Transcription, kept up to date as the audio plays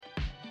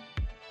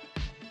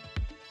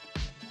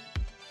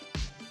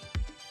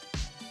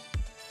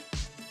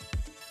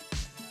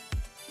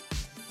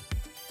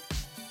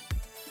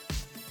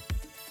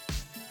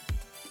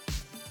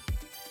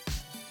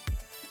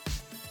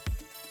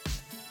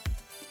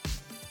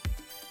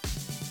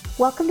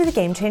Welcome to the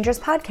Game Changers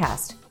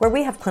podcast, where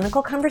we have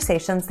clinical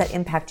conversations that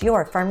impact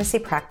your pharmacy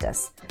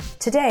practice.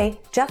 Today,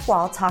 Jeff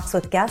Wall talks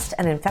with guest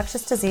and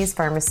infectious disease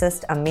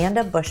pharmacist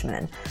Amanda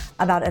Bushman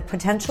about a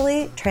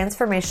potentially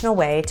transformational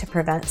way to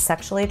prevent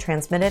sexually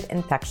transmitted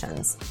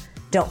infections.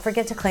 Don't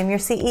forget to claim your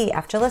CE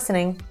after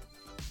listening.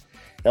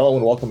 Hello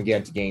and welcome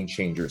again to Game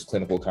Changers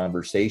Clinical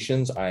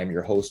Conversations. I am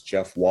your host,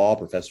 Jeff Wall,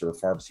 professor of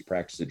pharmacy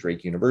practice at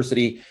Drake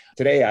University.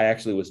 Today, I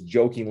actually was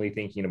jokingly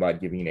thinking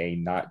about giving a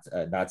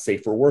not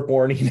safe for work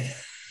warning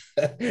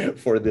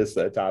for this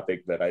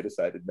topic, but I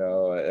decided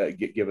no,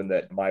 given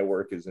that my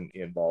work isn't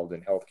involved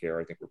in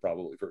healthcare, I think we're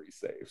probably pretty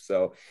safe.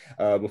 So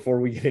before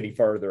we get any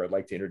farther, I'd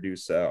like to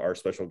introduce our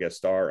special guest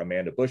star,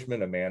 Amanda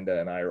Bushman. Amanda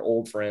and I are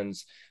old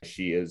friends.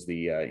 She is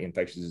the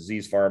infectious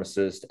disease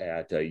pharmacist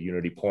at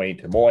Unity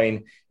Point, Des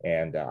Moines,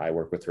 and I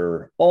work with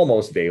her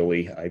almost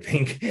daily, I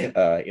think,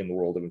 in the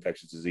world of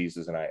infectious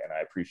diseases, and I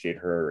appreciate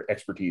her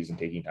expertise in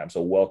taking time.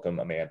 So welcome,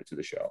 Amanda, to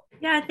the show.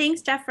 Yeah,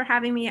 thanks, Jeff, for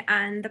having me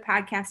on the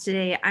podcast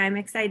today. I'm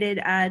excited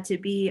to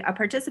be a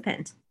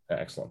participant.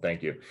 Excellent.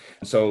 Thank you.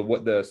 So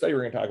what the study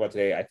we're going to talk about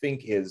today, I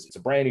think it's a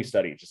brand new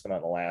study. It's just been out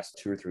in the last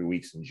 2 or 3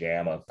 weeks in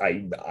JAMA.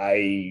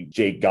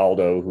 Jake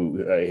Galdo,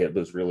 who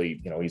was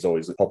really, he's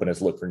always helping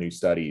us look for new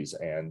studies.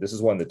 And this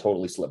is one that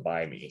totally slipped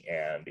by me,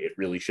 and it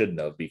really shouldn't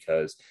have,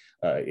 because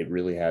it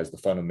really has the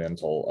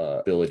fundamental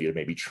ability to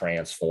maybe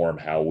transform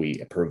how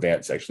we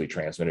prevent sexually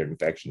transmitted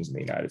infections in the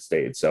United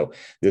States. So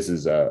this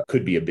is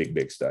could be a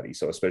big study.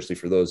 So especially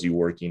for those of you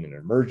working in an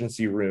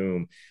emergency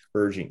room,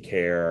 urgent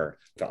care,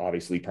 to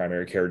obviously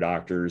primary care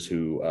doctors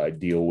who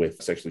deal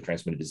with sexually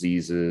transmitted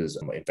diseases,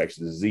 infectious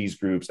disease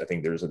groups. I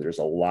think there's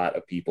a lot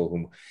of people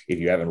whom, if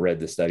you haven't read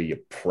the study, you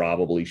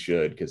probably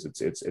should, because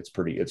it's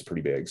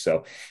pretty big.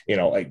 So,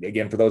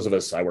 again, for those of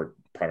us, I work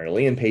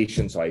primarily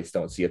inpatient, so I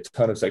don't see a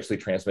ton of sexually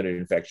transmitted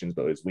infections,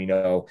 but as we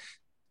know,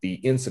 the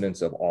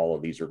incidence of all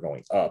of these are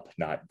going up,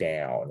 not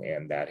down.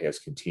 And that has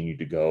continued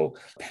to go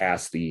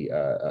past the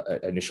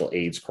initial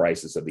AIDS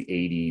crisis of the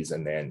 80s.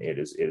 And then it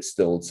is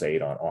still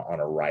stayed on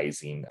a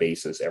rising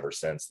basis ever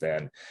since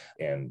then.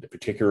 And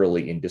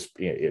particularly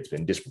it's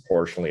been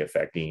disproportionately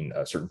affecting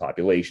certain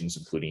populations,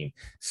 including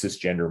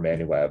cisgender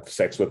men who have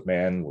sex with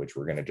men, which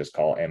we're going to just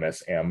call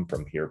MSM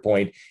from here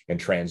point, and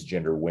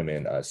transgender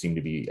women seem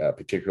to be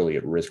particularly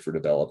at risk for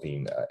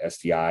developing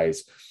STIs.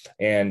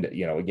 And,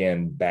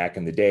 again, back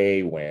in the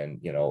day when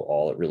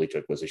all it really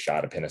took was a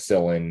shot of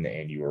penicillin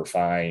and you were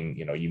fine,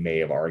 you may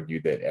have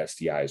argued that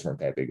STIs weren't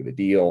that big of a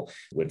deal.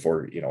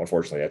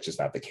 Unfortunately, that's just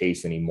not the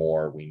case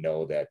anymore. We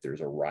know that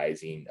there's a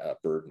rising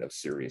burden of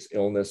serious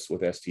illness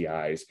with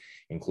STIs,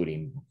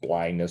 including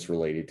blindness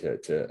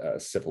related to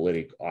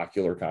syphilitic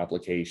ocular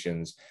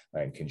complications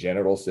and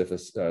congenital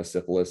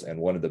syphilis. And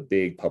one of the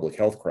big public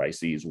health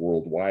crises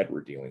worldwide we're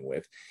dealing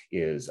with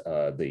is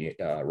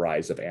the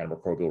rise of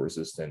antimicrobial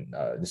resistant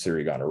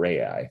Neisseria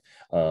gonorrhoeae.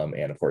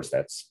 And of course,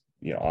 that's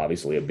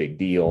obviously a big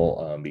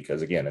deal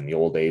because, again, in the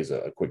old days,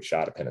 a quick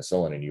shot of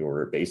penicillin and you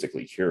were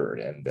basically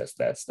cured, and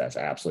that's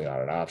absolutely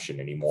not an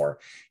option anymore.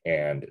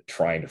 And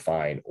trying to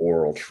find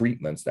oral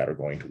treatments that are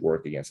going to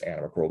work against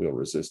antimicrobial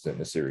resistant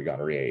Neisseria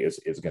gonorrhoeae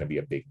is going to be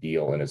a big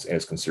deal, and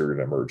is considered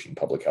an emerging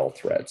public health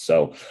threat.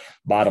 So,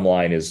 bottom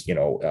line is,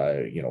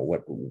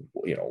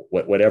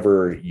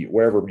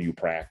 wherever you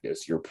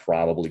practice, you're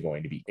probably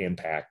going to be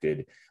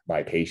impacted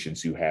by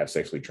patients who have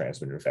sexually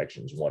transmitted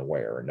infections one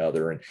way or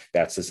another. And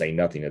that's to say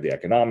nothing of the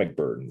economic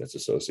burden that's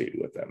associated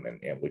with them,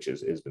 and which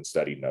has been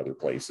studied in other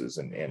places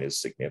and is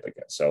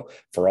significant. So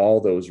for all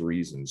those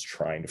reasons,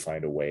 trying to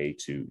find a way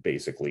to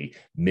basically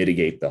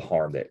mitigate the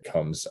harm that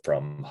comes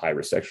from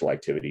high-risk sexual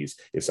activities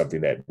is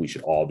something that we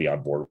should all be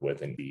on board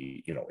with and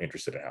be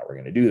interested in how we're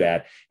going to do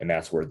that. And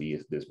that's where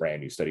this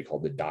brand new study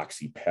called the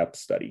DOXY-PEP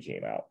Study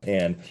came out.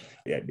 And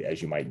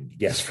as you might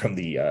guess from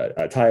the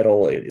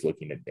title, it is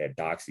looking at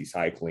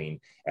doxycycline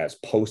as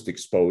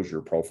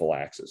post-exposure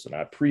prophylaxis. So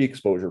not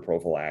pre-exposure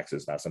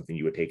prophylaxis, not something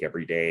you would take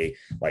every day,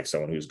 like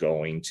someone who's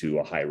going to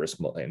a high-risk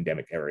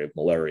endemic area of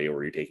malaria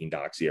where you're taking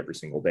doxy every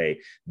single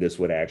day. This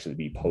would actually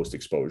be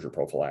post-exposure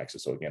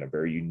prophylaxis. So again, a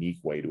very unique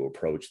way to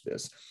approach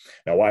this.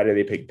 Now, why do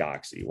they pick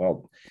doxy?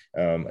 Well,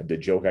 the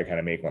joke I kind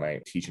of make when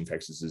I teach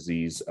infectious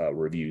disease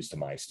reviews to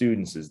my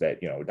students is that,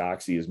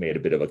 doxy has made a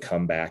bit of a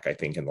comeback, I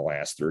think, in the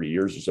last 30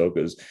 years or so,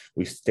 because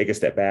we take a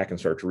step back and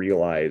start to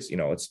realize,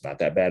 it's not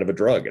that bad of a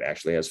drug. It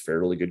actually has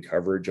fairly good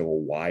coverage of a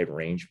wide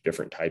range of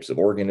different types of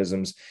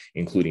organisms,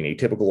 including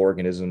atypical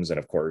organisms. And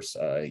of course,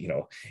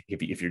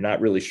 if you're not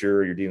really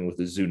sure, you're dealing with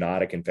a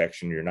zoonotic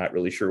infection, you're not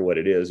really sure what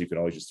it is, you can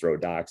always just throw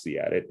doxy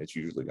at it and it's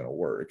usually going to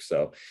work.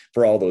 So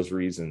for all those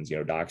reasons,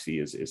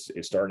 doxy is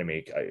starting to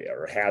make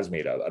or has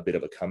made a bit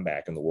of a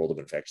comeback in the world of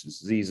infectious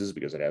diseases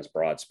because it has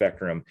broad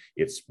spectrum.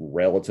 It's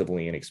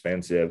relatively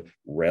inexpensive,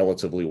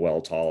 relatively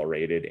well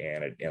tolerated,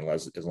 and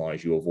as long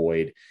as you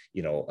avoid,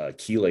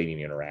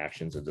 chelating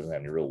interactions, it doesn't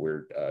have any real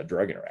weird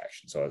drug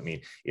interaction. So, I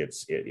mean,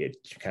 it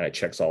kind of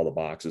checks all the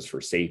boxes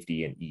for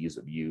safety and ease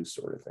of use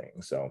sort of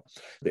thing. So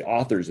the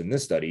authors in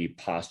this study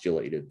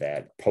postulated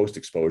that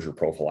post-exposure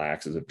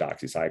prophylaxis of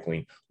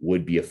doxycycline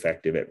would be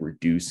effective at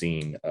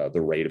reducing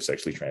the rate of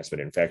sexually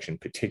transmitted infection,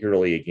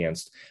 particularly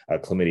against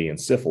chlamydia and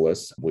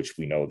syphilis, which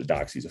we know the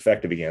doxy is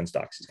effective against.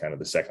 Doxy is kind of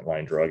the second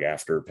line drug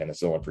after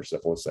penicillin for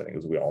syphilis, I think,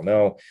 as we all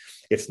know.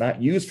 It's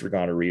not used for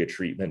gonorrhea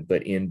treatment,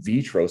 but in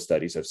vitro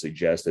studies have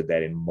suggested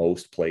that in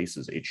most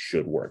places it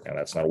should work. Now,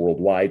 that's not a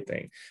worldwide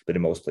thing, but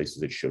in most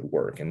places it should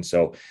work. And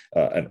so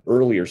an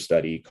earlier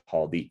study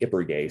called the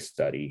IPERGAY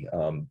study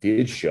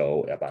did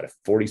show about a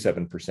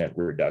 47%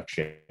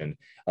 reduction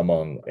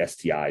among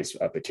STIs,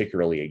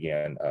 particularly,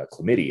 again,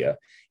 chlamydia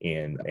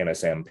in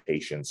MSM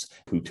patients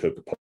who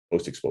took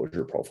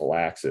post-exposure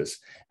prophylaxis,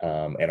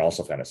 and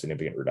also found a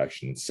significant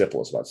reduction in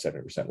syphilis, about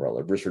 70%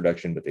 relative risk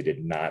reduction, but they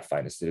did not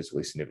find a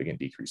statistically significant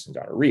decrease in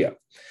gonorrhea.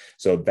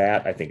 So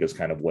that, I think, is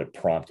kind of what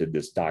prompted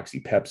this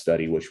DOXY-PEP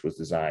study, which was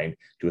designed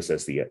to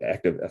assess the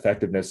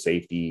effectiveness,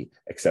 safety,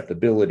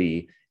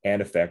 acceptability, and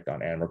effect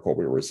on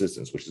antimicrobial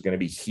resistance, which is going to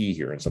be key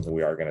here. And something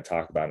we are going to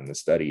talk about in the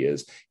study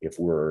is if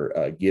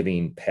we're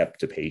giving PEP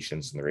to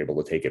patients and they're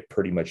able to take it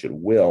pretty much at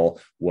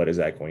will, what is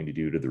that going to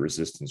do to the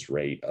resistance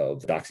rate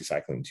of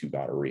doxycycline to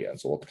gonorrhea?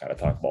 And so we'll kind of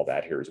talk about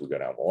that here as we go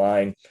down the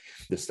line.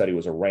 This study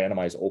was a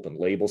randomized open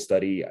label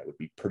study. It would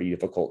be pretty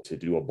difficult to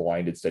do a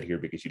blinded study here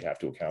because you'd have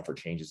to account for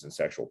changes in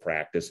sexual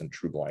practice and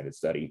true blinded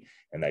study.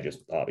 And that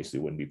just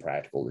obviously wouldn't be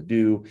practical to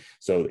do.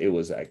 So it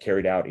was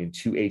carried out in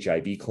 2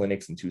 HIV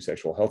clinics and 2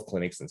 sexual health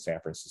clinics in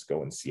San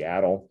Francisco and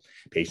Seattle.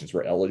 Patients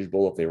were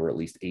eligible if they were at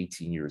least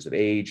 18 years of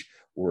age,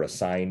 were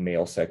assigned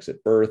male sex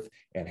at birth,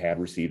 and had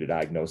received a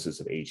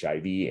diagnosis of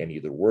HIV and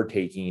either were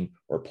taking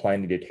or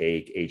planning to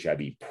take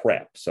HIV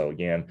PrEP. So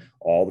again,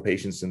 all the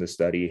patients in the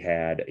study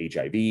had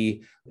HIV.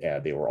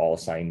 They were all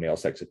assigned male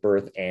sex at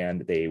birth,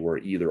 and they were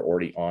either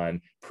already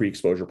on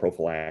pre-exposure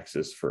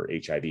prophylaxis for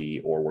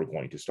HIV or were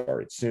going to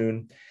start it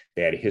soon.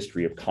 They had a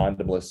history of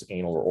condomless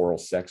anal or oral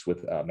sex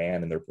with a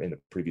man in the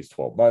previous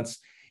 12 months.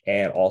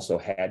 And also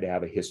had to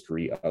have a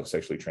history of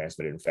sexually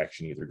transmitted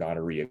infection, either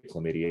gonorrhea,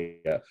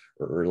 chlamydia,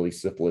 or early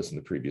syphilis in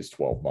the previous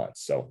 12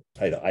 months. So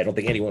I don't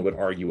think anyone would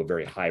argue a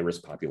very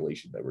high-risk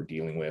population that we're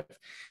dealing with.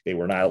 They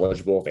were not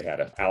eligible if they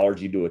had an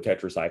allergy to a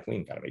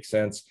tetracycline, kind of makes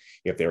sense.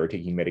 If they were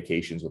taking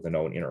medications with a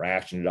known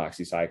interaction to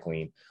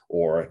doxycycline,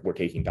 or were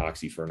taking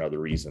doxy for another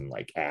reason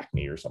like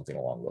acne or something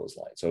along those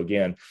lines. So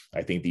again,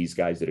 I think these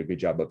guys did a good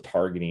job of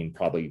targeting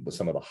probably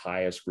some of the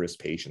highest risk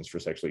patients for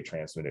sexually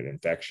transmitted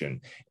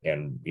infection,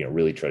 and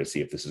really try to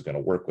see if this is going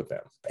to work with them.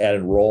 At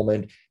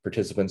enrollment,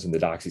 participants in the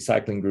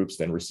doxycycline groups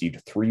then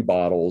received 3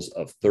 bottles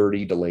of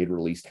 30 delayed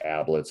release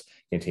tablets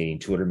containing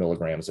 200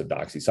 milligrams of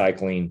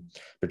doxycycline.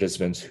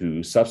 Participants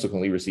who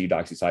subsequently received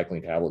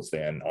doxycycline tablets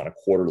then on a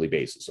quarterly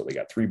basis. So they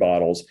got 3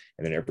 bottles,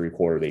 and then every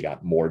quarter they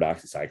got more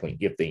doxycycline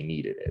if they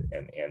needed it.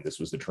 And this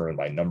was determined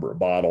by number of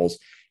bottles,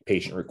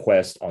 patient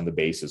request on the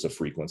basis of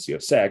frequency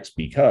of sex,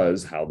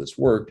 because how this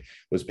worked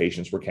was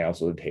patients were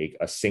counseled to take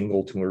a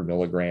single 200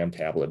 milligram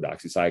tablet of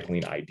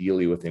doxycycline,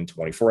 ideally within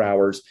 24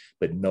 hours,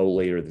 but no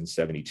later than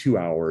 72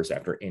 hours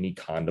after any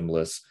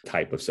condomless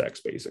type of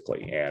sex,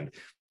 basically. And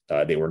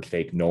they were to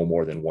take no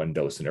more than 1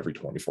 dose in every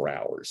 24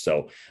 hours.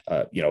 So,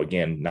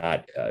 again,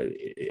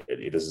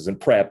 this isn't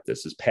PrEP,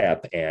 this is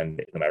PEP.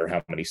 And no matter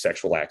how many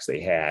sexual acts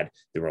they had,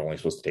 they were only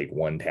supposed to take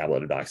 1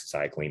 tablet of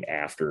doxycycline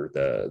after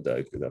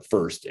the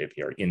first, if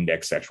you're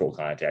index sexual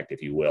contact,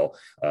 if you will,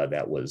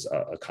 that was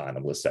a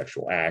condomless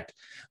sexual act.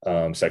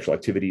 Sexual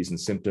activities and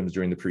symptoms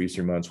during the previous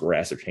 3 months were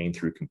ascertained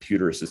through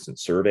computer-assisted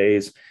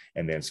surveys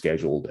and then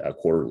scheduled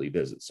quarterly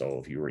visits. So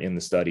if you were in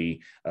the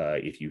study,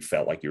 if you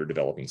felt like you were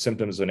developing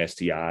symptoms of an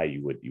STI,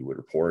 you would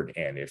report,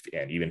 and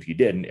even if you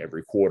didn't,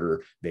 every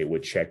quarter they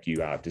would check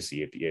you out to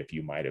see if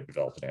you might have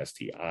developed an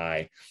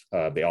STI.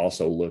 They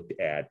also looked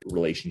at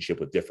relationship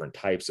with different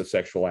types of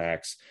sexual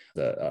acts,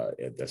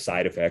 the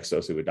side effects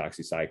associated with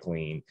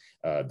doxycycline.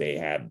 They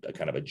had a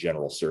kind of a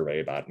general survey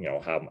about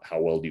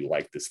how well do you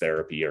like this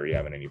therapy, are you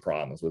having any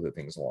problems with it,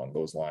 things along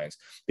those lines.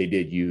 They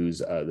did use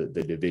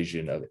the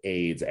Division of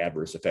AIDS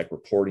Adverse Effect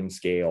Reporting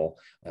Scale,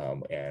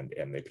 and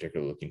they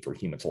particularly looking for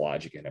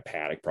hematologic and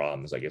hepatic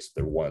problems. I guess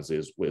there was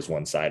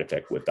one side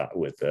effect with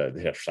the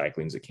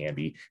tetracyclines. It can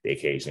be they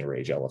occasionally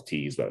raise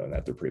LFTs, but other than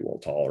that, they're pretty well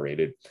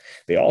tolerated.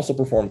 They also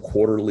performed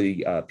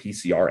quarterly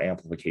PCR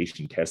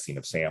amplification testing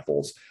of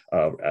samples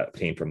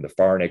obtained from the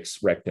pharynx,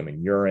 rectum,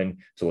 and urine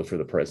to look for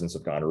the presence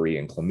of gonorrhea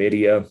and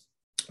chlamydia.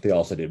 They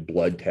also did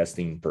blood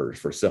testing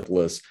for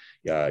syphilis,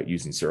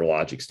 using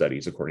serologic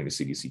studies according to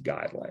CDC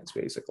guidelines,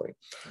 basically.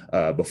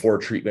 Before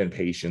treatment,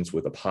 patients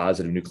with a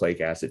positive nucleic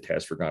acid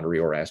test for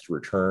gonorrhea were asked to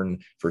return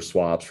for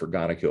swabs for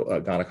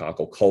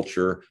gonococcal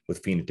culture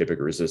with phenotypic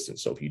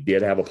resistance. So if you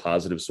did have a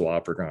positive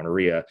swab for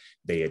gonorrhea,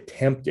 they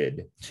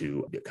attempted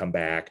to come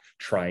back,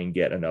 try and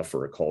get enough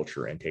for a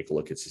culture and take a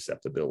look at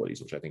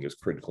susceptibilities, which I think is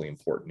critically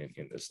important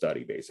in this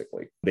study,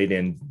 basically. They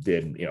then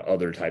did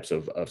other types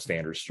of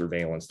standard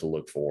surveillance to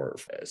look for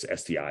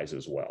STIs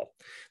as well.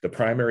 The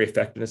primary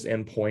effectiveness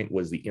endpoint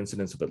was the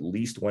incidence of at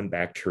least one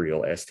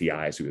bacterial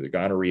STI, so either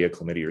gonorrhea,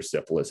 chlamydia, or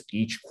syphilis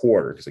each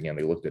quarter, because again,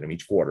 they looked at them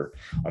each quarter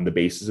on the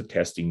basis of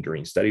testing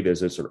during study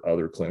visits or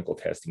other clinical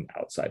testing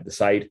outside the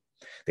site.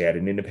 They had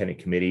an independent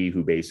committee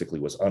who basically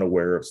was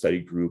unaware of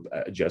study group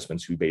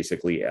adjustments, who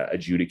basically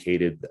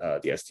adjudicated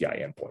the STI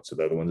endpoint. So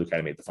they're the ones who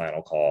kind of made the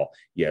final call,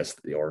 yes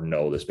or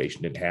no, this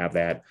patient didn't have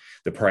that.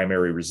 The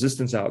primary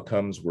resistance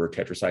outcomes were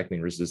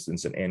tetracycline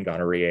resistance and N.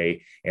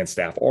 gonorrhea and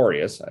Staph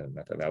aureus.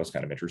 That was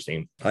kind of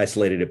interesting.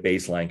 Isolated at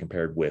baseline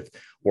compared with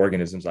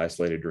organisms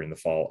isolated during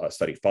the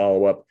study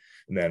follow-up.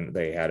 And then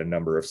they had a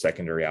number of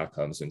secondary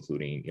outcomes,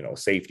 including,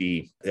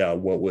 safety,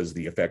 what was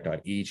the effect on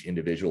each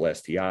individual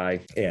STI,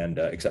 and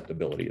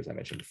acceptability, as I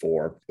mentioned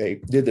before. They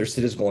did their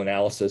statistical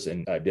analysis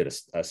and did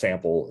a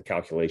sample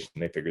calculation.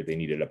 They figured they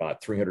needed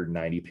about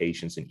 390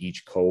 patients in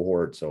each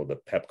cohort, so the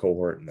PEP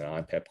cohort and the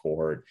non-PEP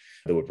cohort,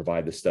 that would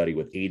provide the study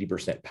with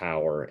 80%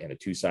 power and a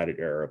two-sided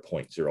error of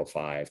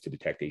 0.05 to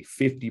detect a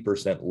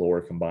 50%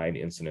 lower combined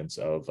incidence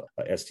of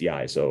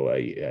STI. So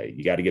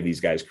you got to give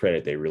these guys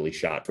credit. They really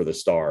shot for the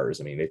stars.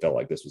 I mean, they felt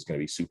like this was going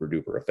to be super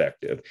duper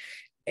effective.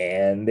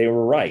 And they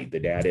were right. They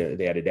had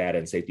a data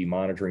and safety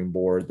monitoring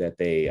board that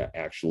they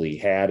actually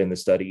had in the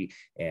study.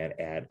 And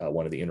at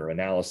one of the interim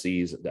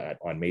analyses that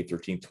on May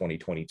 13th,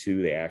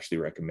 2022, they actually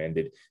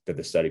recommended that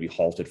the study be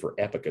halted for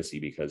efficacy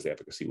because the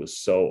efficacy was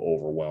so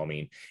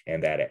overwhelming,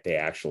 and that they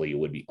actually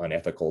would be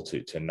unethical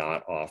to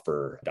not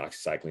offer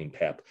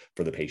DOXY-PEP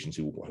for the patients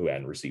who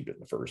hadn't received it in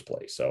the first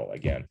place. So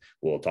again,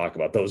 we'll talk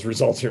about those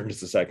results here in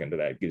just a second.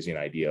 That gives you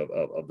an idea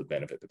of the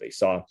benefit that they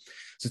saw.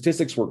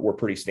 Statistics were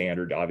pretty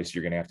standard. Obviously,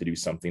 you're going to have to do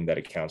something that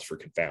accounts for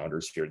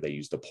confounders here. They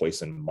used the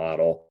Poisson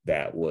model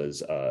that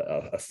was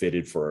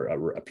fitted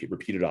for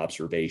repeated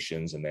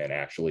observations, and then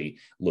actually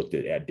looked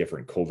at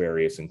different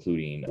covariates,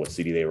 including what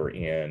city they were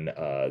in,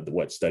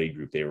 what study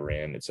group they were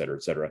in, et cetera,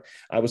 et cetera.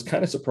 I was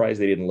kind of surprised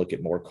they didn't look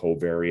at more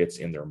covariates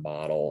in their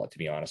model. To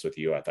be honest with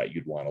you, I thought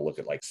you'd want to look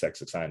at like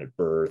sex assigned at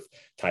birth,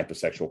 type of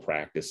sexual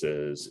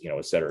practices,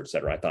 et cetera, et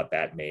cetera. I thought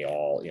that may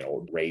all,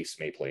 race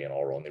may play an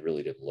all role, and they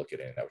really didn't look at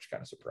it, which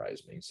kind of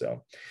surprised me.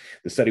 So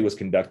the study was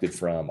conducted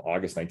from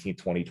August 19th,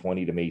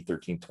 2020 to May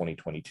 13th,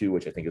 2022,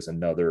 which I think is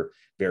another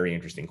very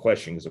interesting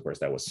question, because of course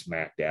that was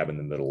smack dab in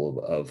the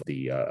middle of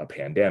the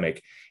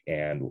pandemic.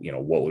 And,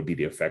 what would be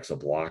the effects of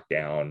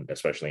lockdown,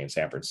 especially in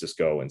San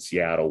Francisco and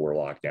Seattle, where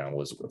lockdown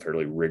was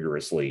fairly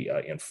rigorously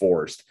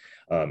enforced.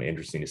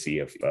 Interesting to see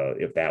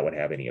if that would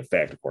have any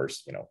effect. Of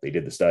course, they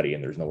did the study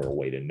and there's no real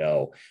way to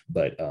know,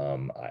 but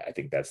I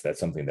think that's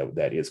something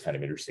that is kind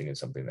of interesting and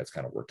something that's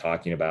kind of worth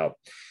talking about.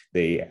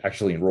 They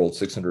actually enrolled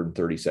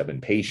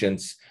 637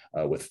 patients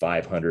with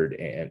 500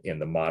 in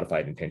the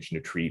modified intention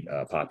to treat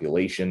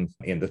population.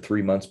 In the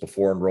 3 months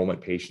before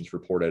enrollment, patients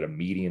reported a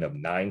median of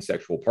 9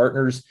 sexual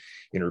partners,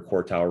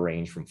 interquartile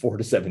range from 4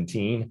 to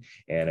 17,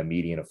 and a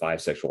median of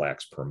 5 sexual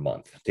acts per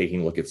month.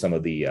 Taking a look at some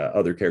of the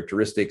other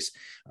characteristics,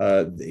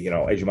 as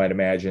you might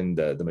imagine,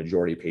 the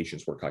majority of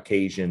patients were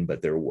Caucasian,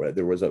 but there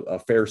was a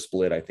fair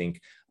split, I think,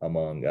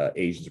 among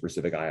Asian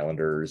Pacific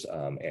Islanders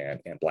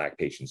and Black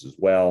patients as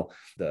well.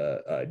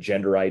 The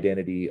gender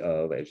identity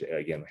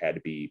again, had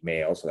to be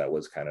male, so that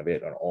was kind of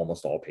it on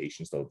almost all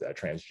patients, though the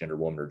transgender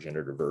woman or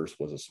gender diverse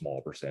was a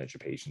small percentage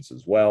of patients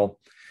as well.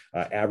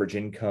 Average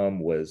income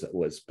was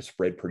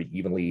spread pretty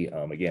evenly.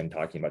 Again,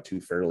 talking about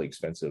 2 fairly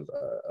expensive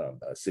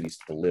cities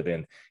to live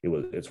in,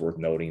 it's worth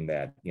noting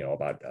that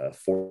about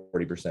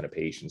 40% of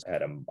patients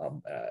had a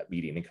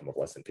median income of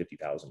less than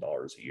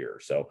 $50,000 a year.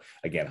 So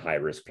again, high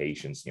risk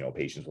patients,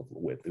 patients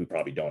who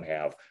probably don't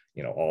have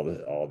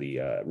all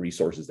the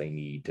resources they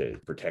need to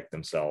protect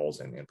themselves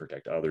and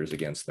protect others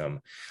against them.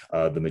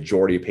 The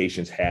majority of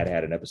patients had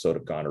an episode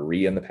of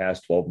gonorrhea in the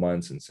past 12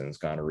 months, and since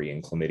gonorrhea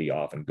and chlamydia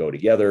often go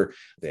together,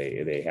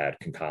 they had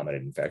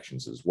concomitant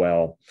infections as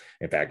well.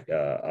 In fact,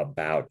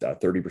 about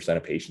 30%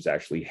 of patients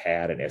actually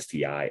had an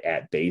STI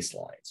at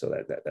baseline, so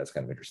that's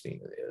kind of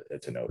interesting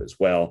to note as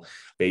well.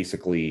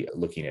 Basically,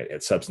 looking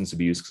at substance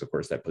abuse, because of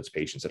course that puts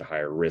patients at a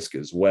higher risk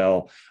as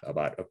well.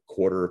 About a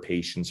quarter of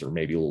patients, or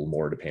maybe a little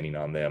more depending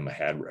on them,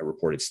 had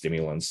reported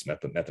stimulants,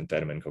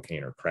 methamphetamine,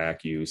 cocaine, or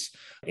crack use.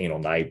 Anal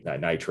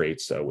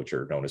nitrates, which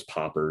are known as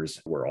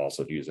poppers, were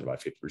also used in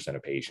about 50%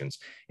 of patients.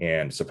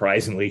 And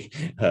surprisingly,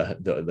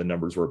 the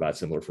numbers were about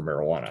similar for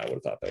marijuana. I would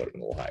have thought that would have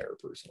been a little higher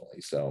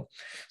personally. So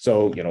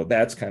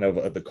that's kind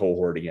of the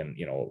cohort. Again,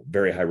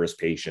 very high risk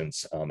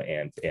patients,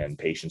 and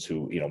patients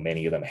who,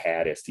 many of them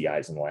had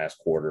STIs in the last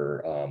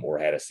quarter, or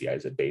had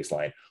STIs at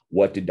baseline.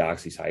 What did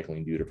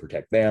doxycycline do to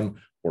protect them?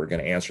 We're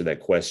going to answer that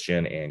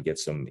question and get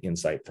some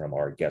insight from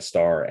our guest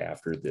star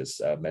after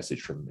this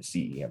message from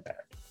CE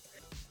Impact.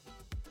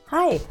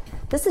 Hi,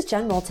 this is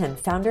Jen Moulton,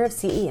 founder of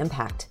CE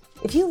Impact.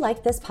 If you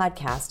like this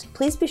podcast,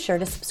 please be sure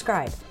to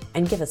subscribe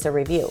and give us a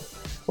review.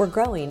 We're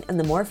growing, and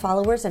the more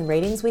followers and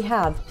ratings we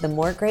have, the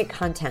more great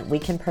content we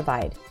can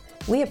provide.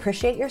 We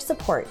appreciate your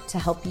support to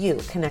help you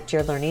connect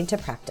your learning to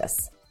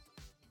practice.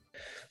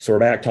 So we're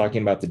back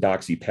talking about the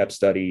DOXY-PEP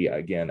study.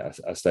 Again,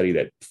 a study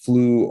that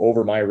flew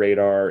over my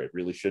radar. It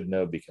really shouldn't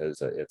have,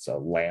 because it's a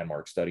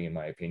landmark study, in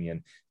my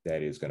opinion.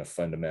 that is going to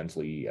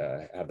fundamentally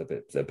have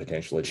the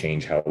potential to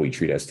change how we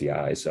treat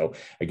STIs. So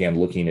again,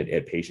 looking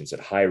at patients at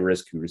high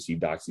risk who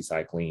received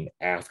doxycycline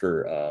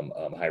after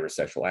high-risk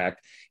sexual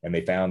act, and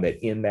they found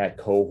that in that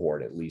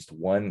cohort, at least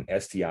one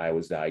STI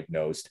was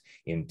diagnosed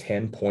in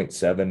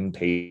 10.7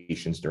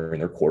 patients during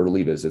their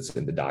quarterly visits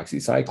in the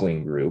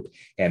doxycycline group,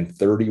 and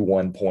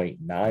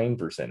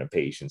 31.9% of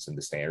patients in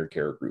the standard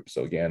care group.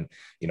 So again,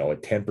 a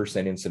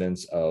 10%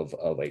 incidence of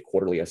a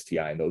quarterly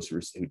STI in those who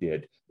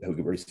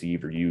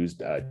received or used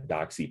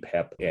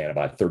DOXY-PEP, and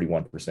about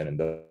 31% in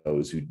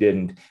those who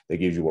didn't. That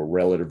gives you a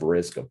relative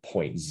risk of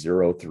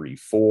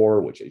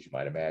 0.034, which, as you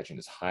might imagine,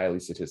 is highly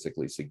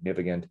statistically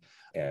significant.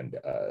 And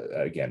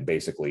again,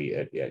 basically,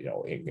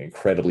 an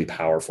incredibly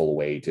powerful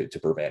way to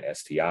prevent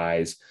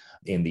STIs.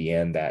 In the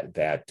end,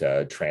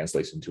 that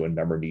translates into a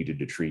number needed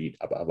to treat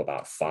of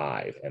about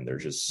 5. And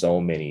there's just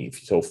so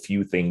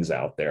few things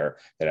out there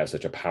that have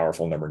such a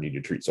powerful number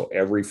needed to treat. So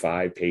every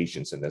 5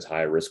 patients in this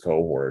high risk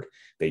cohort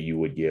that you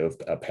would give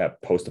a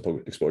PEP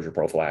post-exposure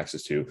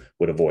prophylaxis to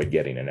would avoid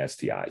getting an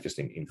STI. Just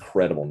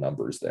incredible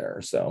numbers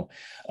there. So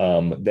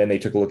then they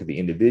took a look at the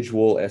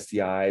individual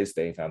STIs.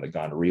 They found that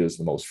gonorrhea is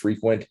the most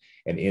frequent.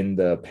 And in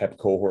the PEP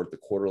cohort, the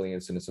quarterly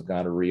incidence of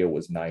gonorrhea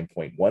was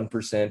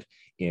 9.1%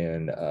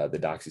 in the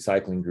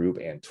doxycycline group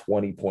and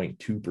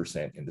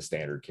 20.2% in the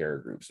standard care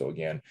group. So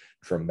again,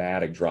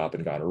 dramatic drop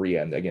in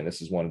gonorrhea. And again,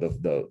 this is one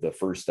of the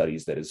first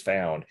studies that has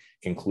found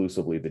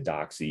conclusively the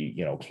doxy,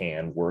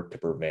 can work to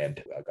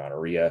prevent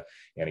gonorrhea.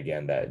 And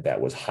again,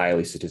 that was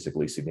highly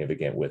statistically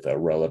significant with a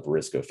relative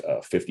risk of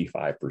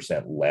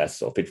 55% less,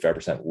 so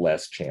 55%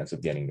 less chance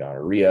of getting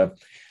gonorrhea.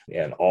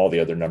 And all the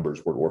other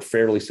numbers were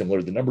fairly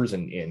similar. The numbers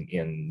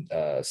in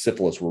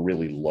syphilis were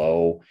really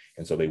low,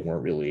 and so they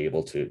weren't really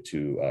able to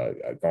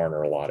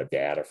garner a lot of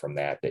data from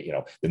that.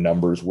 The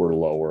numbers were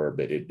lower,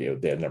 but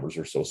the numbers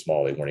are so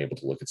small they weren't able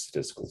to look at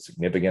statistical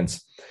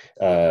significance.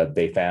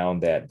 They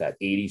found that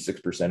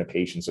 86% of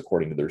patients,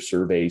 according to their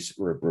surveys,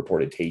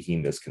 reported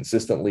taking this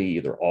consistently,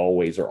 either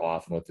always or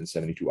often within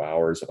 72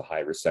 hours of a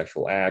high-risk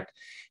sexual act,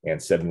 and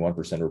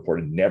 71%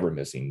 reported never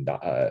missing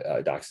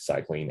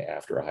doxycycline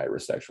after a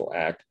high-risk sexual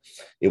act.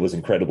 It was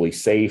incredibly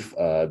safe.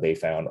 They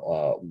found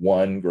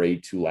 1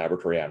 grade 2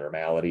 laboratory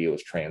abnormality. It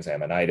was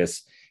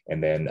transaminitis.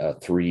 And then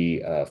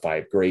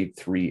 5 grade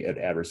 3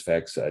 adverse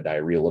effects,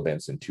 diarrheal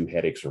events, and 2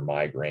 headaches or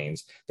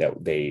migraines that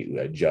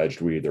they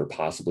judged were either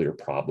possibly or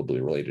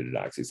probably related to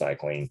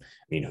doxycycline.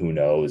 I mean, who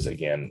knows?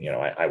 Again,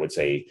 I would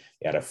say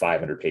out of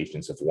 500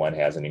 patients, if one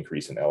has an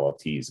increase in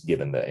LFTs,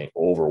 given the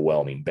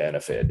overwhelming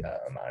benefit,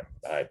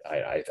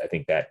 I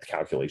think that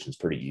calculation is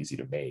pretty easy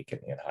to make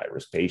in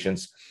high-risk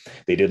patients.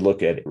 They did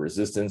look at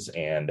resistance,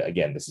 and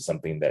again, this is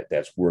something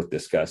that's worth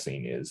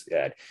discussing, is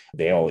that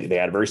they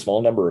had a very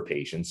small number of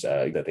patients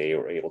that they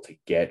were able to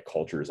get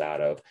cultures out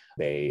of.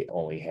 They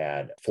only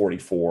had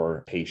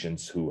 44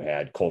 patients who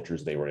had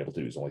cultures they were able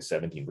to do. It was only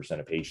 17%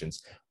 of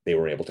patients they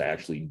were able to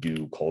actually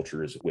do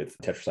cultures with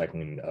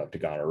tetracycline to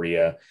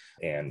gonorrhea.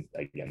 And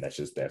again, that's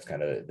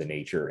kind of the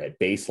nature. At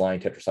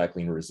baseline,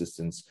 tetracycline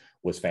resistance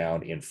was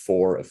found in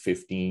 4 of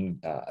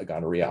 15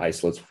 gonorrhea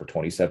isolates for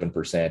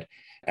 27%.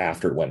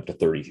 After it went to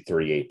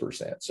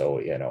 38%.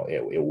 So,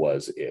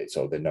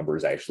 so the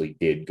numbers actually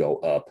did go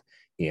up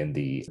in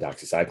the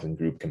doxycycline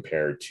group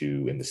compared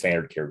to in the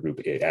standard care group.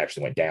 It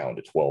actually went down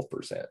to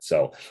 12%.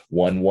 So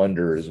one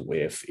wonders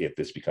if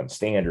this becomes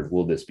standard,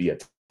 will this be a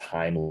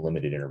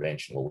time-limited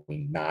intervention? Will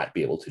we not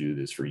be able to do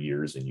this for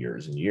years and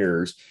years and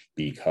years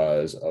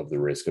because of the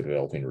risk of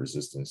developing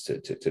resistance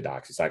to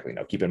doxycycline?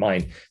 Now, keep in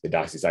mind that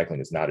doxycycline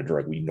is not a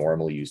drug we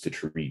normally use to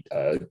treat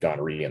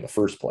gonorrhea in the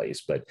first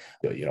place. But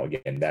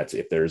again, that's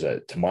if there's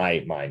to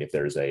my mind, if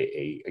there's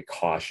a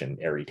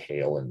cautionary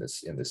tale in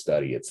this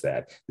study, it's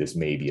that this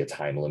may be a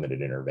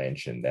time-limited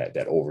intervention that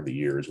over the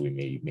years we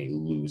may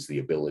lose the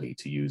ability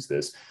to use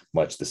this,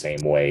 much the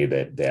same way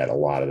that a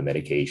lot of the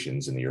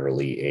medications in the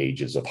early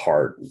ages of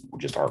heart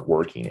just aren't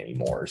working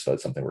anymore. So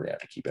it's something we're gonna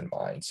have to keep in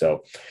mind.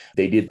 So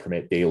they did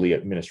permit daily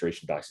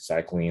administration of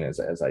doxycycline.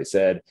 As I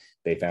said,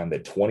 they found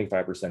that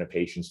 25% of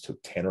patients took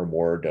 10 or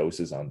more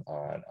doses on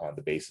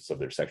the basis of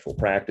their sexual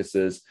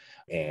practices.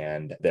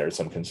 And there's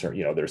some concern,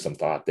 there's some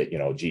thought that,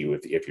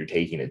 if you're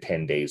taking it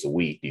 10 days a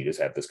week, you just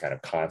have this kind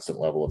of constant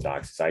level of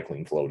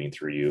doxycycline floating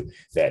through you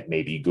that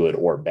may be good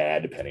or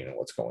bad, depending on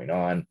what's going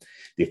on.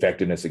 The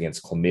effectiveness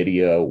against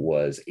chlamydia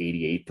was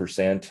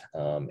 88%.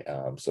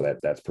 So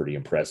that's pretty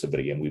impressive. But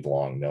again, we've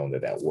long known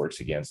that works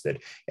against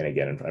it. And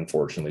again,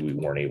 unfortunately, we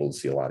weren't able to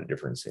see a lot of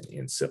difference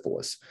in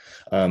syphilis.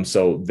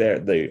 So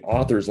the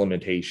author's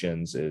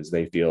limitations is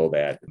they feel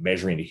that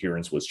measuring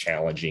adherence was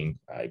challenging.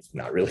 I'm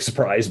not really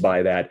surprised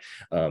by that.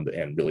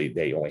 And really,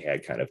 they only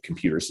had kind of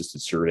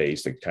computer-assisted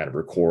surveys to kind of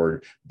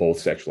record both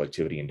sexual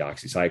activity and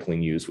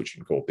doxycycline use, which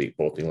can both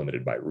be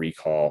limited by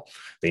recall.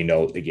 They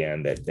note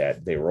again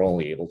that they were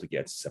only able to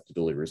get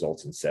susceptibility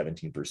results in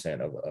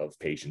 17% of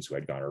patients who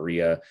had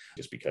gonorrhea,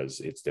 just because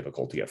it's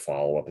difficult to get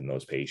follow-up in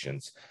those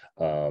patients.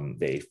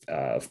 They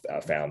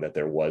found that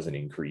there was an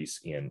increase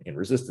in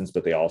resistance,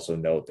 but they also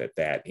note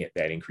that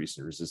increase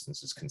in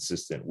resistance is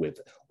consistent with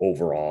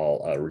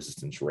overall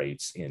resistance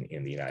rates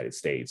in the United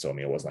States. So I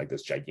mean, it wasn't like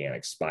this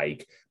gigantic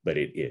spike, but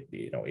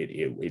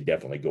it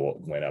definitely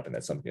went up, and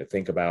that's something to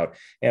think about.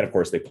 And of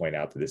course, they point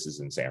out that this is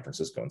in San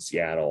Francisco and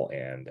Seattle,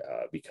 and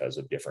because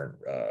of different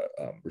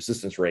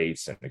resistance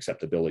rates and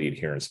acceptability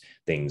adherence,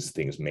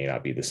 things may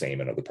not be the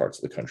same in other parts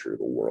of the country or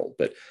the world.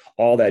 But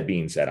all that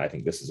being said, I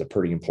think this is a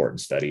pretty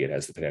important study. It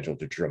has the potential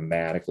to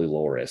dramatically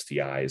lower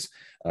STIs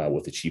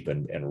with a cheap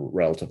and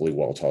relatively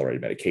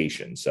well-tolerated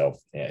medication. So,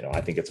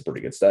 I think it's a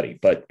pretty good study.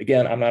 But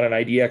again, I'm not an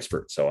ID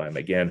expert, so I'm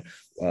again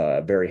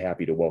very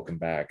happy to welcome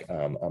back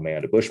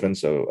Amanda Bushman.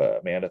 So,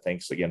 Amanda,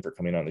 thanks again for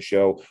coming on the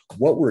show.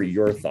 What were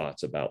your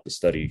thoughts about the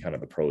study, kind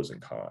of the pros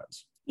and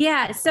cons?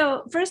 Yeah.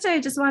 So first, I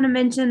just want to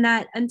mention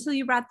that until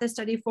you brought this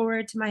study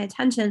forward to my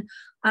attention,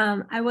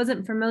 I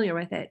wasn't familiar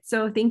with it.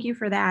 So thank you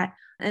for that.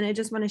 And I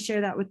just want to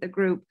share that with the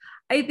group.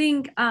 I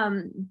think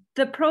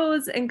the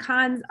pros and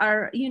cons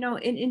are,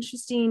 an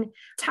interesting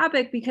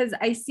topic, because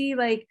I see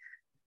like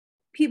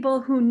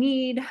people who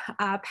need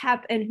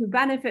PEP and who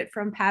benefit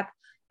from PEP.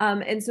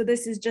 And so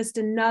this is just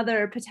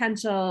another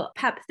potential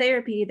PEP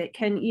therapy that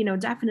can,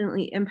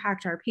 definitely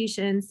impact our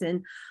patients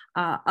and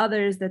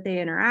others that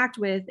they interact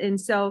with. And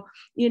so,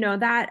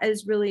 that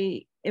is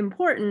really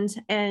important,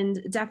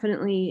 and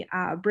definitely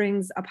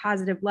brings a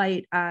positive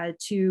light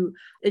to,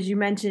 as you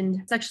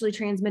mentioned, sexually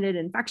transmitted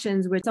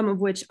infections, which some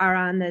of which are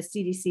on the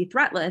CDC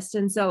threat list.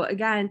 And so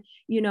again,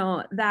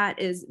 that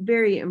is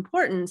very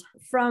important.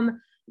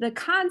 From the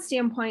con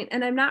standpoint,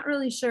 and I'm not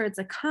really sure it's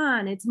a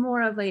con, it's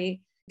more of a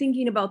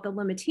thinking about the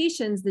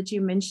limitations that you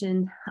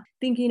mentioned,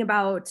 thinking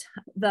about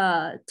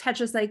the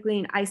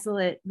tetracycline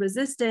isolate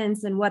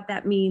resistance and what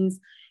that means,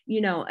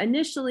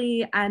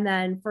 initially, and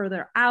then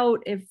further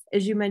out, if,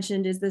 as you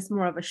mentioned, is this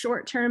more of a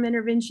short-term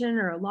intervention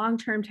or a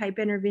long-term type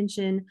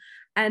intervention?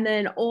 And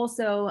then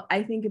also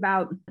I think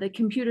about the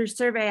computer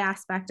survey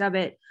aspect of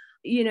it.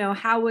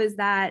 How was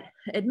that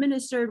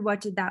administered?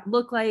 What did that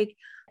look like?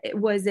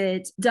 Was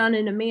it done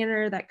in a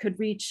manner that could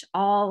reach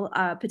all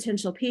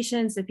potential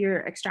patients if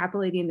you're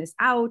extrapolating this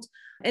out?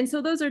 And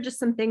so those are just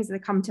some things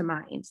that come to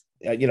mind.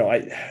 I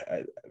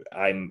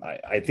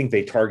think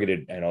they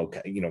targeted,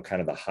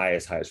 kind of the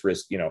highest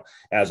risk.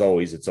 As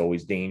always, it's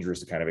always dangerous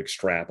to kind of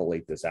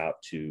extrapolate this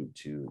out to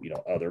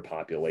other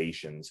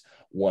populations.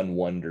 One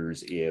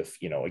wonders if,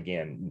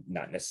 again,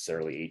 not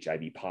necessarily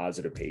HIV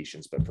positive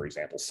patients, but for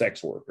example,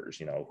 sex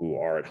workers, who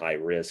are at high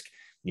risk,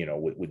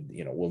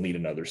 we'll need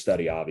another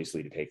study,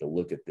 obviously, to take a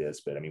look at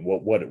this. But I mean,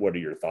 what are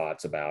your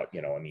thoughts about,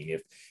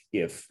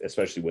 if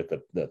especially with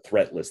the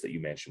threat list that you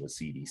mentioned with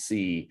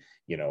CDC,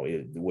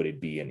 would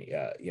it be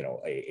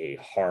a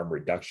harm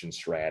reduction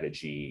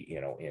strategy,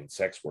 in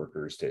sex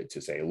workers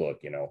to say,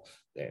 look,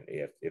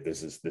 if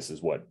this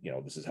is what,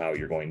 this is how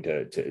you're going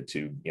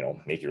to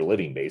make your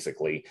living,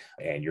 basically,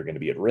 and you're going to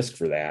be at risk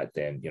for that,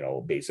 then,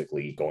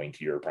 basically going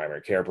to your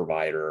primary care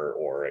provider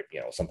or,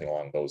 something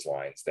along those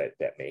lines that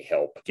may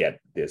help get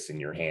this in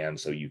your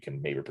hands so you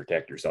can maybe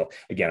protect yourself.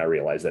 Again, I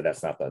realize that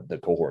that's not the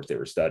cohort they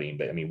were studying,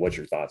 but I mean, what's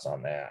your thoughts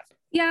on that?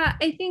 Yeah,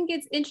 I think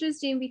it's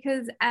interesting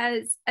because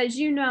as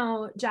you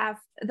know, Jeff,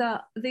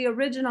 the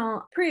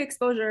original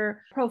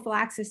pre-exposure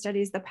prophylaxis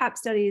studies, the PEP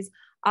studies,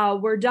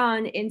 were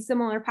done in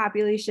similar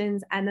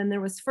populations. And then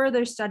there was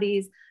further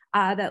studies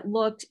that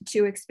looked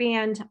to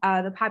expand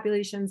the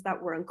populations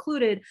that were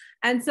included.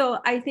 And so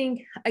I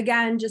think,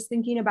 again, just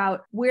thinking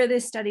about where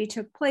this study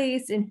took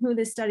place and who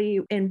this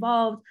study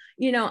involved,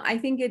 I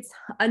think it's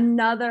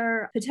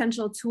another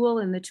potential tool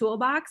in the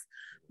toolbox.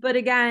 But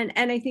again,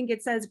 and I think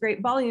it says great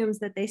volumes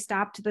that they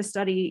stopped the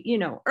study,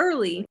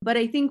 early. But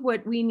I think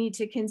what we need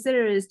to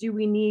consider is, do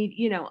we need,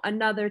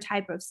 another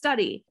type of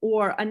study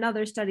or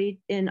another study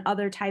in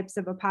other types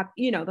of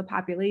the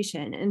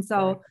population? And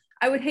so right.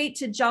 I would hate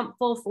to jump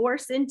full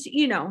force into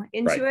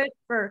right. it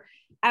for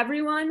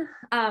everyone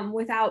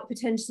without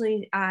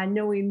potentially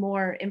knowing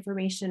more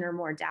information or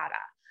more data.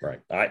 Right.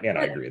 I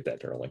agree with that,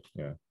 Caroline.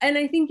 Yeah. And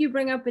I think you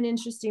bring up an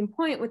interesting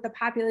point with the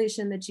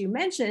population that you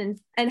mentioned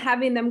and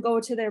having them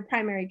go to their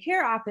primary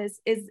care office.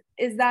 Is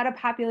that a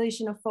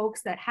population of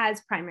folks that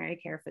has primary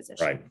care physicians?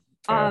 Right.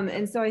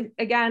 And so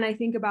I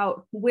think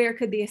about where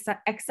could the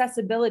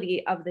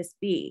accessibility of this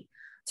be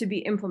to be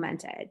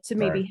implemented to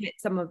maybe right. hit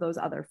some of those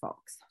other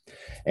folks.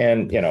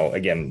 And,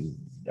 again,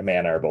 Amanda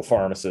and I are both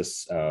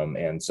pharmacists.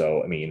 And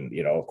so, I mean,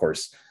 of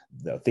course,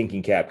 the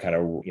thinking cap kind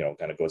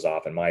of goes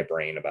off in my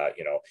brain about,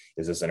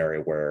 is this an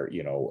area where,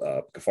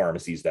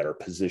 pharmacies that are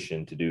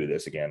positioned to do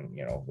this again,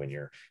 when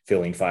you're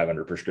filling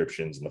 500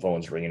 prescriptions and the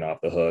phone's ringing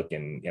off the hook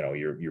and,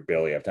 you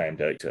barely have time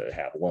to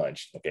have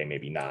lunch. Okay,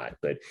 maybe not.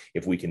 But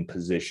if we can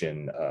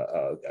position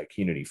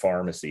community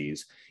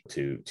pharmacies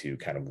to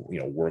kind of,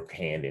 work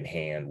hand in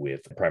hand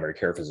with primary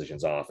care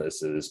physicians'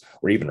 offices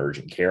or even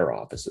urgent care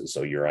offices.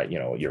 So you're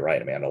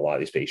right, Amanda. A lot of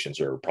these patients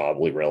are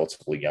probably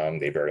relatively young.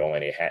 They very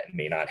only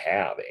may not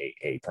have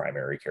a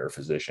primary care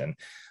physician.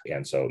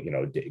 And so,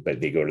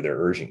 but they go to their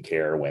urgent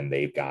care when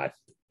they've got,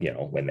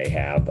 when they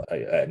have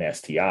an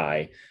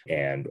STI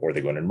or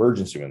they go to an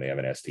emergency when they have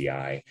an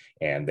STI,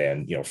 and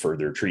then,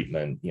 further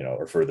treatment,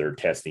 or further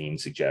testing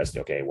suggests,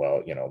 okay,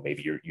 well,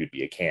 maybe you'd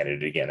be a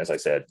candidate. Again, as I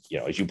said,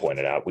 as you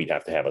pointed out, we'd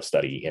have to have a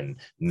study in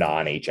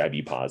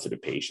non-HIV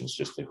positive patients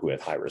just who have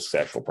high risk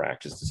sexual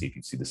practice to see if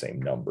you'd see the same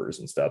numbers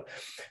and stuff.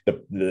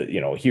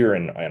 Here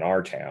in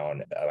our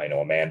town, I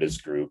know Amanda's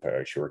group,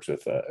 she works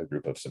with a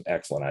group of some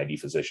excellent ID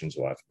physicians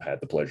who I've had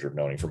the pleasure of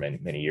knowing for many,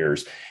 many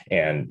years.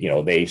 And,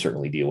 they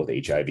certainly deal with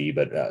HIV,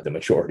 but the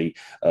majority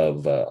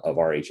of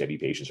our HIV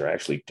patients are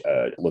actually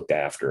looked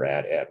after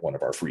at one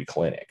of our free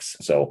clinics.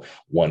 So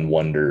one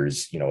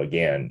wonders,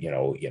 again,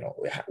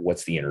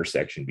 what's the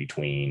intersection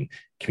between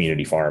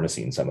community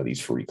pharmacy and some of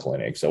these free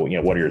clinics? So,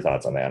 what are your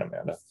thoughts on that,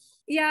 Amanda?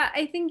 Yeah,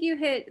 I think you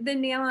hit the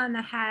nail on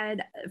the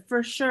head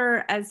for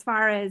sure, as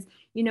far as,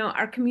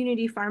 our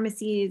community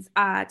pharmacies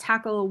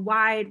tackle a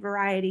wide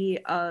variety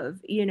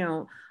of,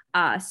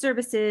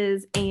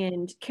 services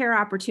and care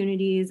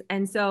opportunities.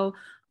 And so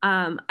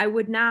I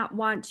would not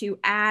want to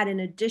add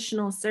an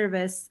additional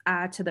service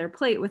to their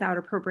plate without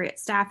appropriate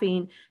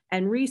staffing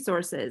and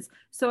resources.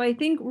 So I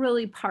think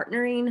really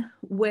partnering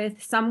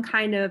with some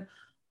kind of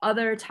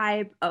other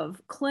type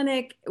of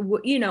clinic,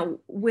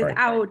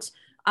 without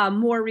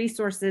more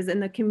resources in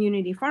the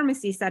community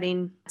pharmacy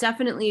setting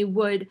definitely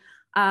would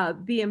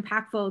be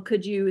impactful.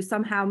 Could you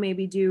somehow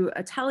maybe do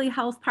a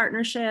telehealth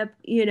partnership?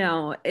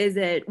 Is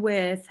it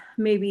with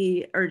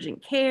maybe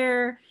urgent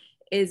care?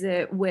 Is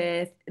it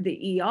with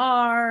the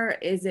ER?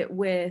 Is it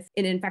with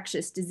an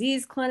infectious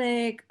disease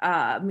clinic?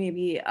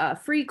 Maybe a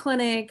free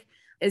clinic?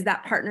 Is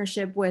that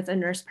partnership with a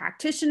nurse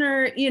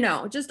practitioner?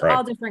 Just Right.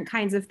 all different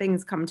kinds of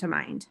things come to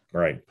mind.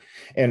 Right.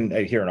 And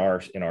here in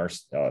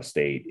our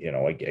state,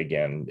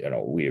 again,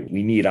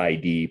 we need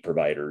ID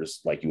providers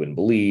like you wouldn't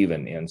believe.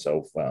 And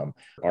so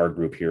our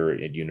group here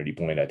at Unity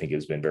Point, I think,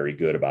 has been very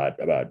good about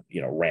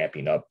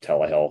ramping up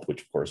telehealth,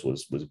 which of course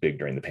was big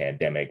during the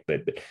pandemic,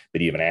 but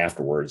even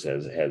afterwards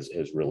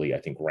has really, I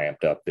think,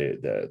 ramped up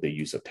the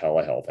use of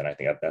telehealth. And I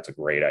think that's a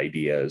great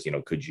idea. Is,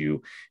 could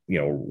you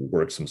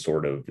work some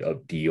sort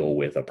of deal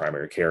with a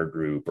primary care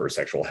group or a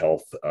sexual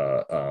health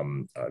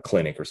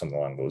clinic or something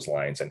along those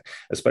lines, and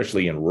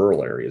especially in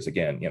rural areas.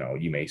 Again,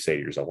 you may say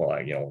to yourself, well,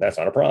 that's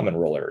not a problem in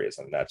rural areas,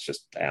 and that's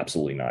just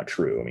absolutely not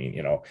true. I mean,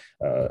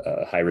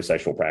 high risk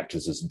sexual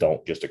practices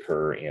don't just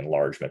occur in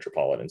large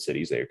metropolitan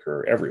cities; they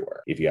occur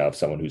everywhere. If you have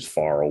someone who's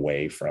far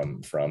away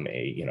from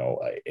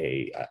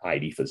a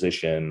ID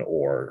physician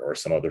or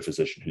some other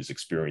physician who's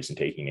experienced in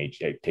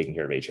taking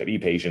care of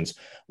HIV patients,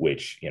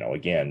 which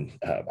again,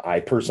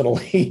 I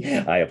personally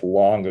I have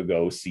long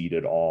ago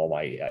ceded all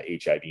my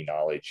HIV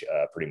knowledge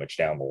pretty much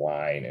down the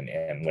line,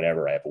 and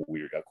whenever I have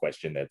a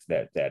question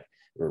that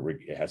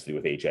it has to do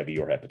with HIV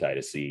or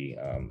hepatitis C,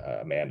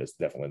 Amanda's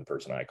definitely the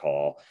person I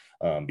call,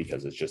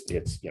 because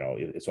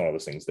it's one of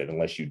those things that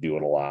unless you do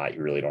it a lot,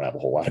 you really don't have a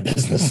whole lot of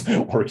business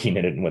working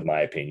in it. And with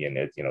my opinion,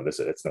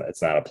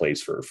 it's not a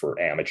place for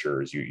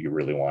amateurs. You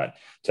really want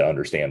to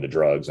understand the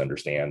drugs,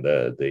 understand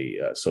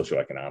the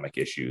socioeconomic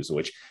issues,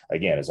 which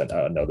again is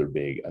another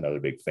big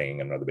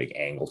thing, another big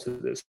angle to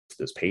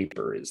this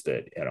paper, is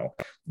that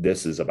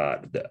this is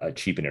about a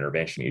cheap and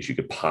intervention use you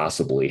could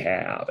possibly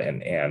have,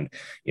 and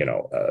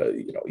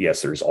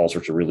yes, there's all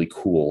sorts of really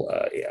cool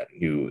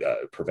new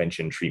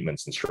prevention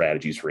treatments and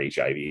strategies for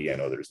HIV. I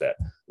know there's that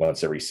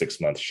once every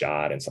 6 month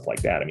shot and stuff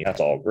like that. I mean, that's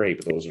all great,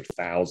 but those are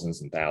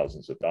thousands and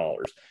thousands of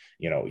dollars.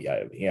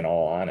 In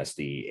all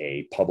honesty,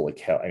 a public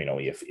health,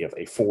 if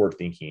a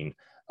forward-thinking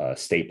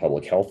state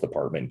public health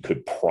department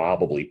could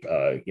probably,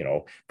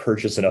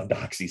 purchase enough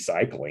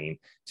doxycycline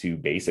to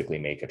basically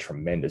make a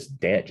tremendous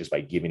dent just by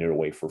giving it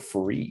away for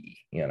free.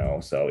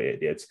 So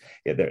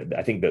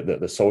I think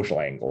the social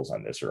angles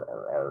on this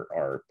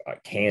are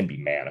can be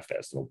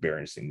manifest. It'll be very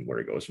interesting where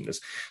it goes from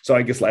this. So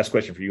I guess last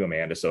question for you,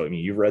 Amanda. So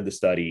you've read the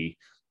study.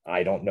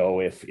 I don't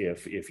know if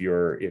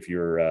your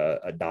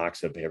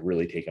docs have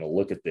really taken a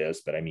look at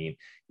this, but I mean,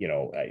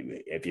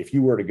 if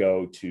you were to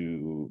go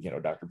to,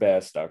 Dr.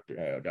 Best,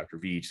 Dr.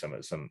 Veach,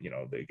 some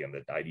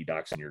the ID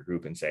docs in your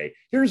group and say,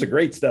 here's a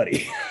great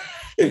study.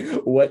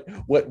 what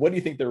do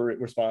you think their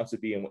response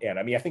would be? And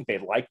I mean, I think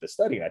they'd like the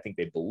study and I think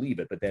they'd believe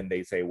it, but then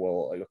they say,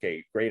 well,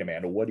 okay, great,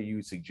 Amanda, what are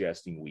you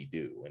suggesting we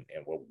do?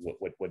 And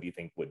what do you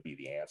think would be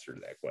the answer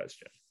to that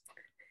question?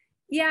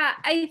 Yeah,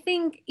 I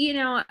think,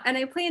 and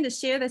I plan to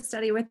share this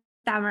study with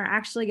them or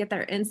actually get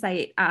their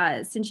insight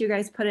since you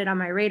guys put it on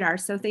my radar.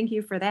 So thank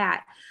you for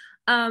that.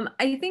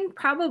 I think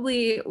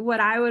probably what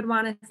I would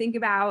want to think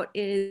about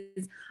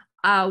is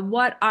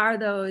what are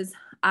those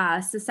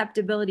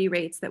susceptibility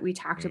rates that we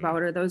talked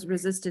about, or those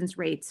resistance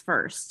rates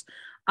first,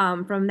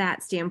 from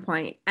that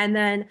standpoint. And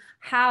then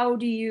how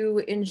do you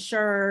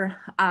ensure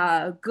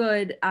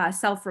good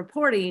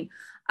self-reporting,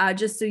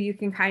 just so you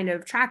can kind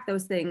of track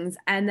those things?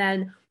 And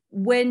then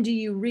when do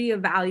you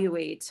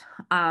reevaluate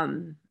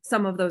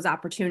some of those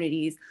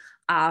opportunities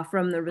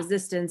from the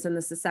resistance and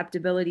the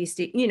susceptibility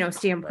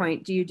standpoint?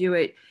 Right. Do you do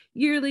it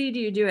yearly? Do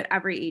you do it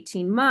every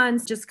 18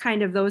 months? Just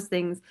kind of those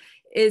things.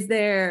 Is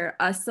there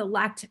a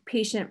select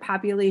patient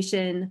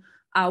population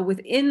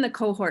within the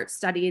cohort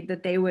study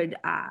that they would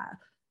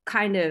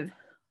kind of,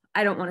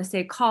 I don't want to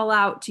say call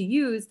out to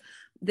use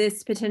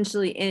this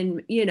potentially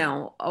in,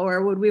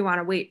 or would we want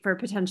to wait for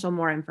potential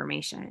more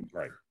information?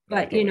 Right.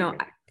 But,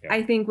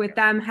 I think with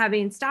them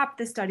having stopped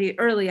the study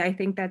early, I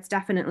think that's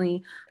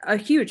definitely a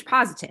huge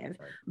positive.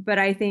 Right. But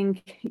I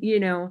think,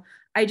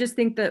 I just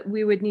think that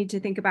we would need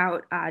to think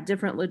about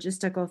different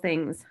logistical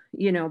things,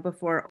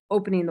 before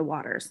opening the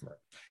waters. Right.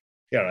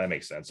 Yeah, that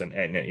makes sense. And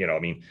I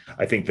mean,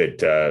 I think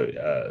that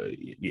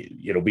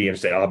it'll be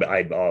interesting.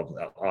 Offline,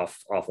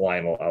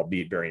 I'll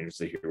be very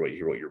interested to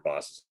hear what your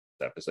bosses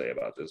have to say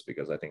about this,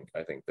 because I think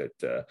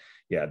that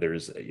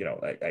there's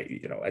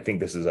I think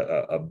this is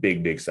a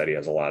big study,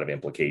 has a lot of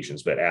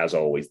implications, but as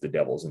always, the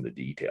devil's in the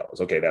details.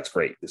 Okay, that's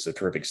great, this is a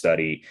terrific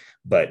study,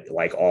 but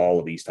like all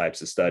of these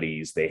types of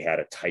studies, they had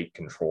a tight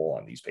control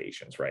on these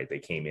patients, right? They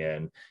came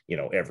in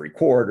every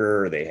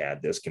quarter, they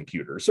had this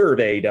computer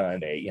survey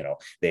done, they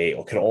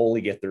could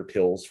only get their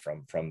pills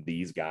from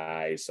these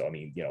guys, so I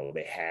mean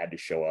they had to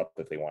show up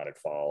if they wanted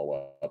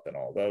follow-up and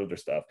all the other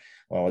stuff.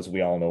 Well, as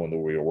we all know, in the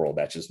real world,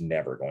 that's just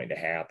never going to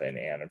happen.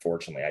 And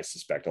unfortunately, I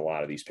suspect a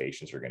lot of these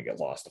patients are going to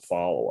get lost to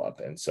follow-up.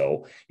 And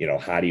so,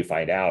 how do you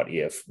find out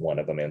if one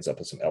of them ends up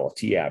with some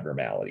LFT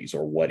abnormalities,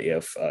 or what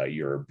if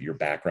your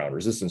background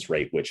resistance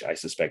rate, which I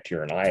suspect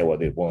here in Iowa,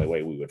 the only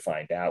way we would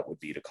find out would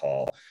be to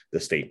call the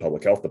state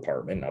public health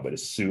department. I would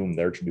assume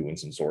they're doing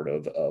some sort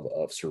of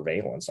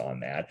surveillance on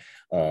that.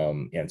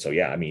 And so,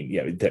 I mean,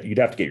 you'd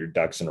have to get your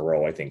ducks in a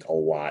row, I think, a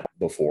lot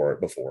before,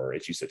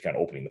 as you said, kind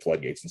of opening the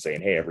floodgates and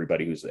saying, hey,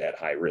 everybody who's at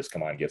high risk,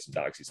 come on, get some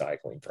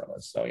doxycycline from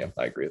us. So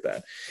I agree with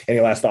that. Any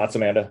last thoughts,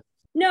 Amanda?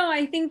 No,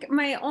 I think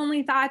my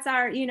only thoughts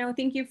are,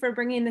 thank you for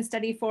bringing the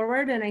study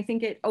forward. And I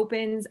think it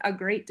opens a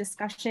great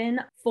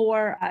discussion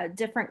for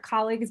different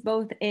colleagues,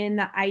 both in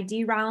the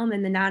ID realm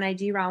and the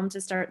non-ID realm,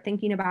 to start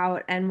thinking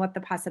about and what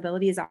the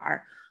possibilities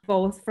are,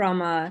 both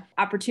from a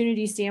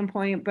opportunity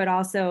standpoint, but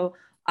also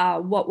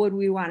what would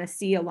we want to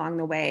see along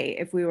the way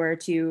if we were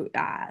to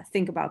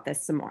think about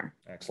this some more.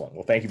 Excellent.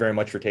 Well, thank you very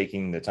much for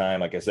taking the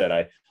time. Like I said,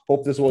 I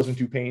hope this wasn't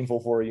too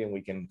painful for you, and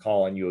we can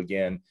call on you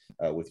again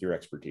with your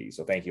expertise.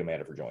 So thank you,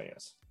 Amanda, for joining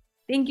us.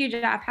 Thank you,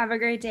 Jeff. Have a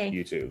great day.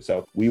 You too.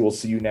 So we will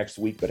see you next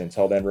week. But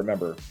until then,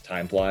 remember,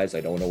 time flies.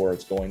 I don't know where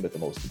it's going, but the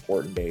most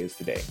important day is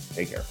today.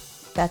 Take care.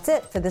 That's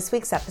it for this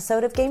week's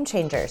episode of Game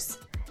Changers.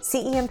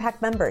 CE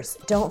Impact members,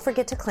 don't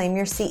forget to claim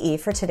your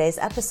CE for today's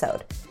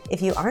episode.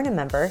 If you aren't a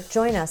member,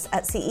 join us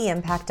at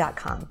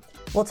ceimpact.com.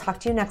 We'll talk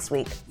to you next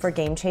week for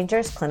Game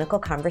Changers Clinical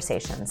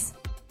Conversations.